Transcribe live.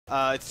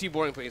it's too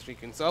boring playing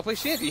Suicune, so I'll play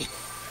Shandy.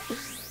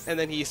 And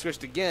then he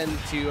switched again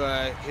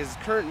to his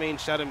current main,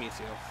 Shadow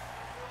Mewtwo.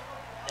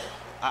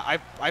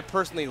 I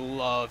personally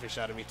love his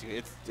Shadow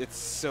Mewtwo. It's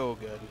so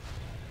good.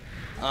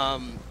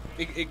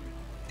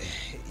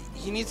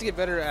 He needs to get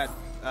better at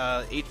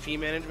HP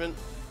management,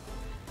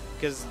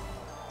 because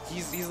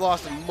he's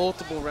lost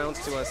multiple rounds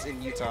to us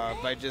in Utah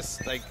by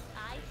just like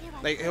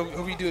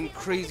he'll be doing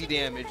crazy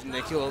damage, and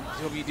like he'll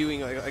be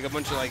doing like a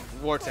bunch of like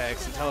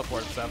vortex and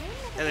teleport and stuff,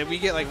 and then we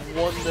get like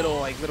one little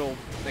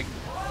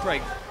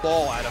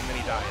ball at him and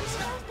he dies.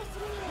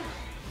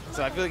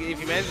 So I feel like if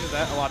he manages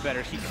that a lot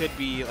better, he could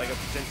be like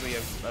potentially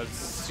a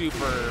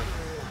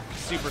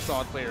super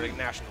solid player like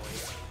nationally,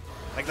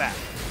 like that.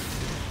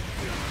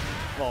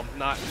 Well,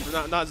 not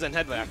Zen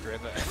Headbutt after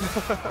it,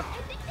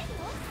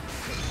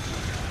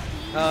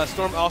 but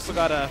Storm also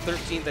got a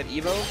 13th at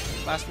Evo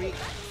last week.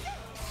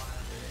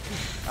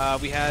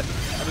 We had,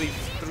 I believe,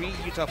 3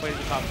 Utah players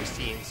in the top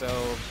 16, so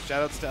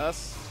shoutouts to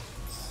us.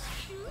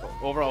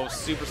 Overall,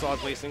 super solid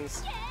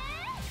placings.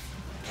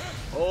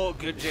 Oh,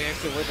 good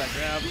JX to avoid that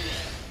grab.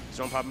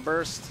 Storm pop and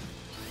burst.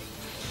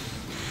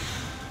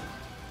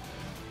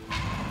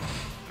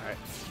 Alright,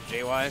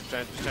 JY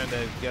trying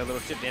to get a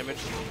little chip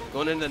damage.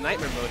 Going into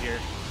nightmare mode here.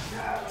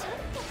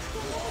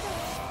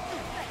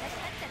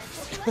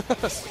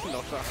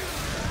 No shock.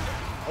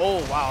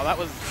 Oh wow, that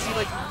was, see,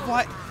 like,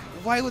 what?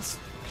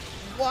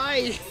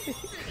 Why?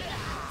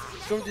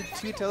 Storm did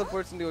 2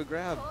 teleports into a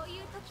grab.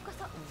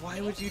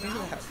 Why would you do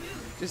that?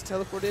 Just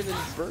teleport in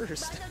and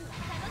burst.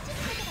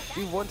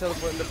 Do 1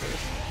 teleport into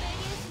burst.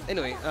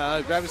 Anyway,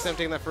 GravitySlam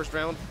taking that first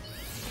round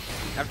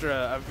after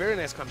a very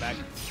nice comeback.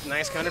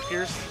 Nice counter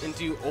pierce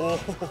into, oh,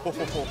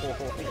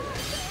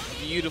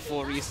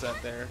 beautiful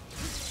reset there.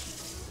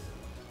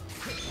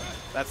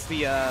 That's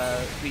the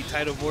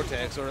Tidal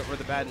Vortex or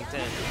the Bad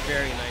Intent.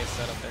 Very nice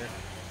setup there.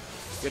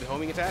 Good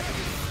homing attack.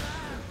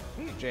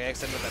 JX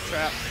setting up that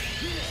trap.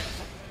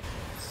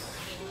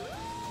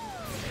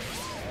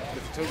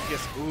 With the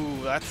Togekiss.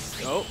 Ooh,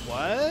 that's, oh,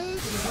 what?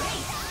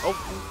 Oh.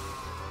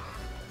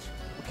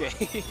 Okay.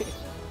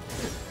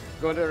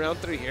 Going to round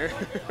 3 here.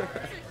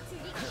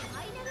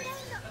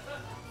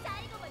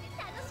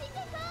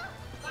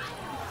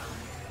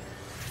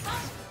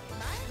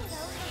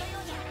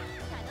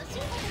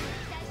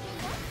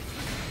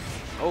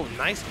 Oh,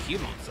 nice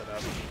Cubone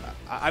setup.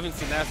 I haven't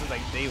seen that since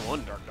like day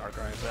 1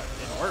 Darkrai, but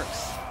it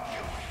works.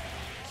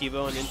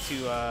 Cubone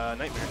into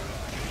Nightmare.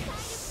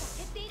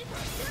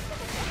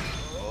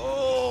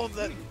 Oh,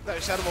 that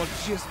Shadow Ball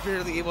just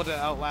barely able to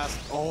outlast.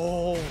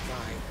 Oh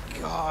my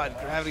God,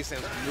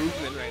 GravitySlam's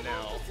movement right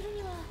now.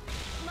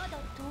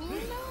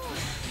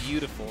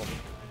 Beautiful.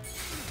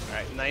 All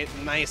right,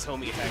 nice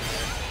homing attack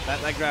there.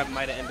 That grab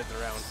might have ended the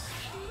round.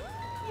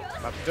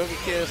 Pop the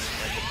Togekiss,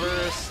 like the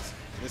burst.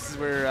 This is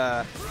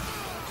where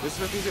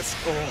things get.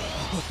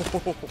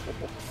 Oh.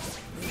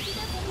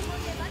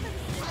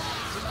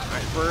 All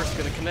right, burst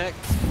gonna connect.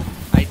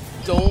 I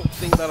don't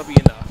think that'll be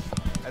enough.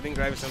 I think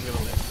GravitySlam's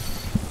gonna live.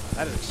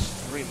 That is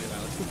extremely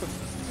loud.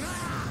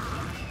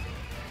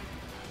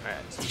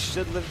 Alright, so he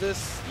should live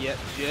this, yet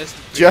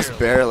just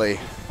barely.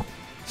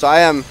 So I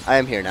am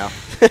here now.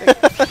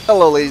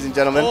 Hello, ladies and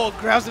gentlemen. Oh,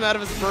 grabs him out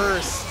of his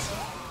burst.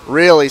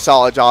 Really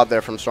solid job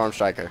there from Storm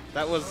Striker.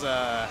 That was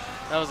a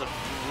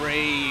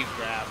brave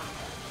grab.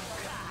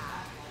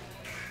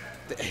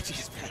 The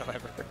edgiest battle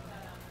ever.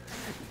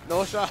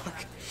 No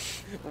shock.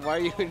 Why are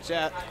you in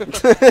chat?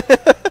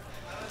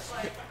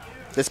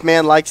 This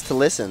man likes to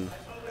listen.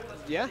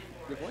 Yeah,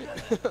 good point.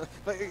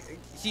 But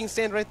he can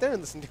stand right there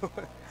and listen to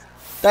it.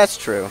 That's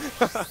true.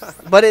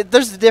 But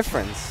there's a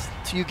difference.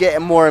 You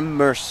get more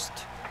immersed.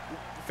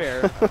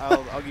 Fair.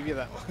 I'll give you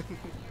that one.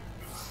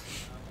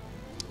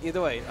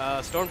 Either way,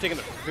 Storm taking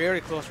a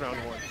very close round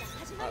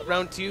 1.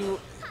 Round 2,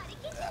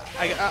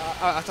 I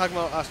was talking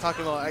about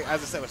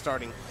as I said, was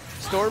starting.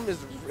 Storm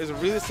is a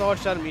really solid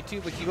shot at me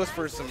too, but he goes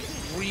for some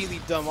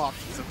really dumb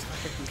options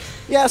sometimes.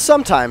 Yeah,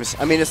 sometimes.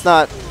 I mean, it's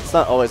not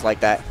always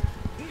like that.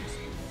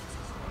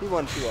 He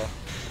won 2-0.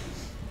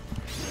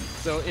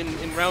 So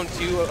in round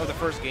 2 of the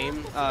first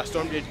game,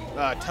 Storm did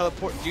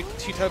do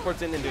 2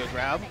 teleports into a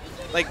grab,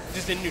 like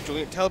just in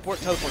neutral, teleport,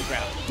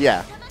 grab.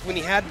 Yeah. When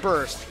he had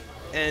burst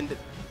and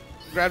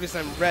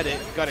GravitySlam read it,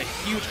 got a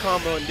huge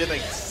combo and did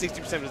like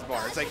 60% of his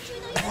bar. It's like,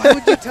 why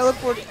would you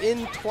teleport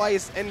in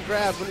twice and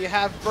grab when you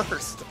have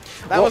burst?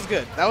 That was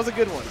good. That was a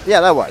good one.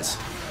 Yeah, that was.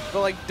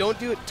 But like, don't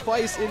do it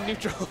twice in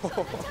neutral.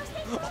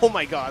 Oh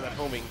my God, that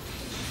homing.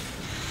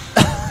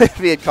 If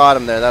he had caught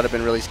him there, that would have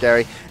been really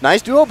scary.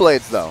 Nice dual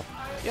blades though.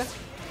 Yeah.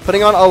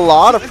 Putting on a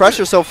lot of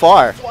pressure so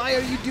far. Why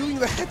are you doing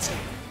that?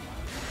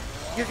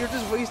 You're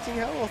just wasting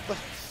health.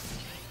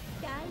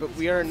 But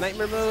we are in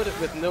Nightmare mode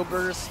with no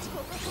burst.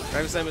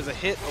 GravitySlam is a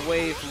hit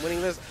away from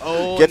winning this.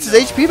 Oh, gets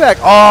his HP back.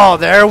 Oh,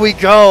 there we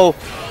go.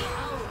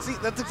 See,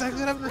 that's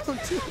exactly what happened in round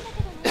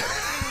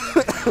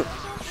 2.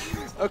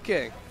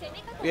 Okay.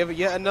 We have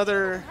yet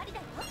another.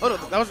 Oh no,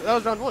 that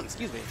was round 1.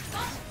 Excuse me.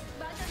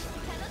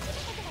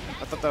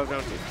 I thought that was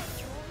round 2.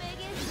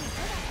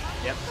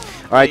 Yep.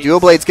 All right, dual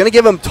blade's gonna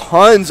give him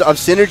tons of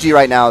synergy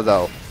right now,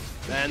 though.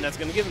 And that's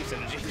going to give him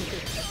synergy.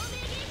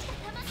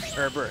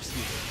 Or a burst.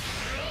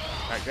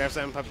 Alright,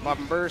 GravitySlam, pop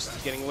and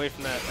burst, getting away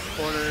from that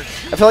corner.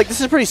 I feel like this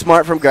is pretty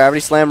smart from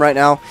GravitySlam right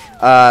now.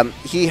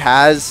 He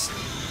has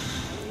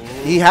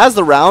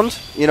the round,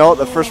 you know,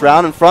 the first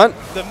round in front.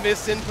 The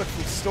misinput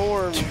from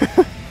Storm.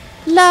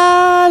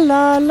 La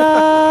la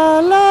la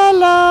la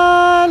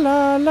la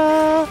la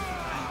la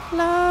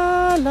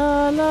la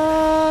la la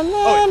la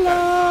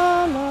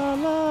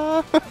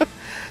la.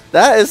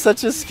 That is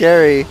such a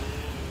scary.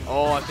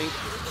 Oh, I think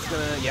it's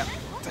gonna. Yeah.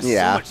 That's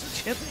Yeah. so much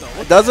chip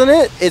though. Doesn't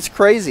it? It's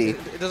crazy.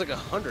 It does like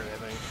 100, I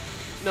think.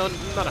 No,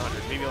 not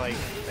 100. Maybe like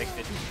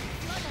 50.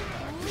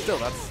 Still,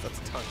 that's a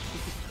ton.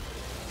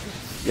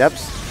 Yep.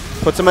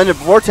 Puts him into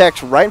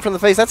Vortex right in front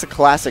of the face. That's a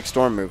classic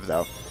Storm move,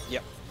 though.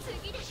 Yep.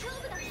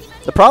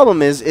 The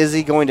problem is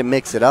he going to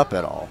mix it up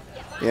at all?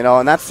 You know,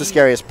 and that's the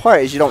scariest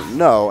part is you don't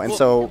know, and well,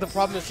 so the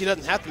problem is he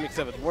doesn't have to mix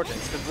it up with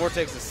Vortex because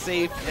Vortex is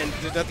safe and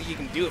there's nothing he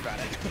can do about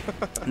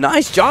it.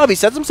 nice job. He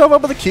sets himself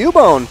up with a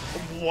Cubone.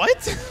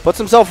 What? Puts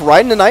himself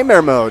right into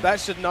Nightmare mode.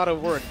 That should not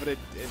have worked, but it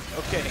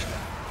okay.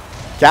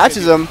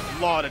 Catches him.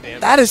 A lot of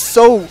damage. That is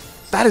so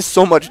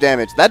much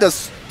damage. That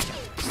does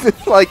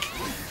like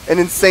an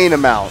insane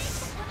amount.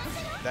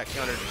 That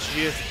counter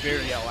just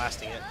barely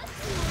outlasting it.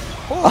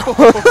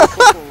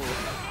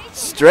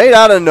 Straight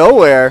out of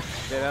nowhere.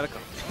 Straight out of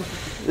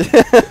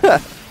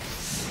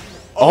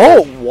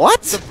oh,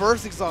 what? The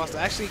burst exhaust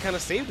actually kind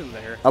of saved him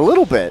there. A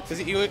little bit. Because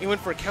he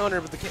went for a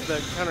counter, but the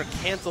counter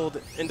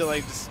canceled into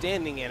like the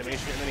standing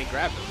animation, and then he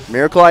grabbed him.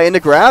 Miracle Eye into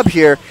grab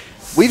here.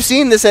 We've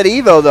seen this at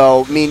Evo,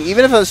 though. I mean,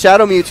 even if a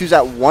Shadow Mewtwo's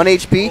at 1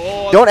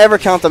 HP, don't ever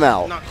count them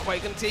out. Not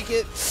quite going to take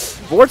it.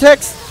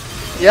 Vortex.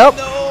 Yep.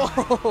 No.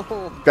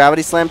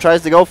 GravitySlam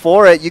tries to go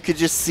for it. You could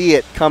just see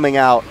it coming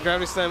out.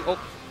 GravitySlam. Oh.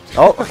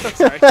 Oh.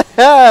 Sorry.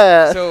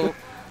 So,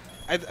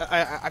 I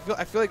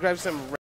feel like GravitySlam